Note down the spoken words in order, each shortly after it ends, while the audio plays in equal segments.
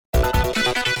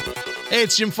Hey,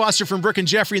 it's Jim Foster from Brooke and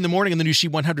Jeffrey in the morning on the new She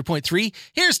 100.3.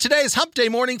 Here's today's Hump Day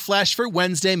morning flash for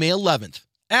Wednesday, May 11th.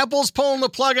 Apple's pulling the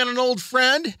plug on an old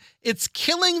friend. It's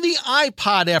killing the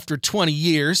iPod after 20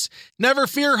 years. Never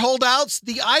fear, holdouts.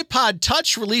 The iPod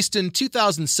Touch, released in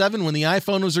 2007 when the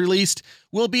iPhone was released,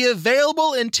 will be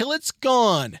available until it's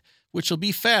gone, which will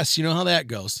be fast. You know how that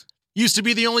goes. Used to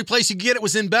be the only place you could get it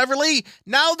was in Beverly.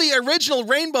 Now the original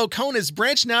Rainbow Cone is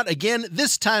branching out again,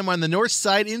 this time on the north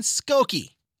side in Skokie.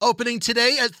 Opening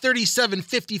today at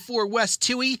 3754 West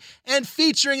Toohey and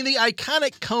featuring the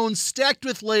iconic cone stacked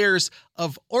with layers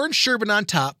of orange sherbet on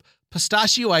top,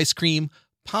 pistachio ice cream,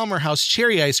 Palmer House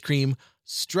cherry ice cream,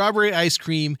 strawberry ice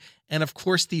cream, and of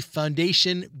course the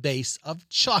foundation base of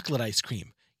chocolate ice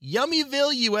cream.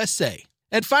 Yummyville, USA.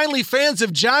 And finally, fans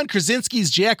of John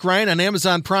Krasinski's Jack Ryan on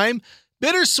Amazon Prime,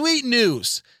 bittersweet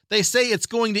news. They say it's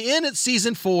going to end at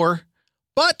season 4,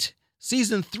 but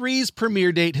Season 3's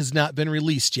premiere date has not been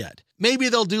released yet. Maybe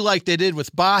they'll do like they did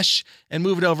with Bosch and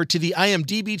move it over to the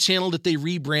IMDb channel that they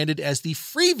rebranded as the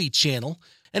Freevee channel.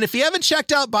 And if you haven't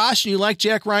checked out Bosch and you like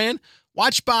Jack Ryan,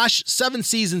 watch Bosch, 7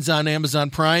 seasons on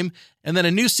Amazon Prime, and then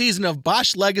a new season of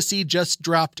Bosch Legacy just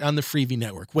dropped on the Freevee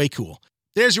network. Way cool.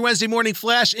 There's your Wednesday morning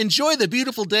flash. Enjoy the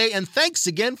beautiful day, and thanks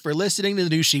again for listening to the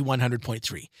new She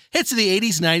 100.3. Hits of the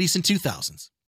 80s, 90s, and 2000s.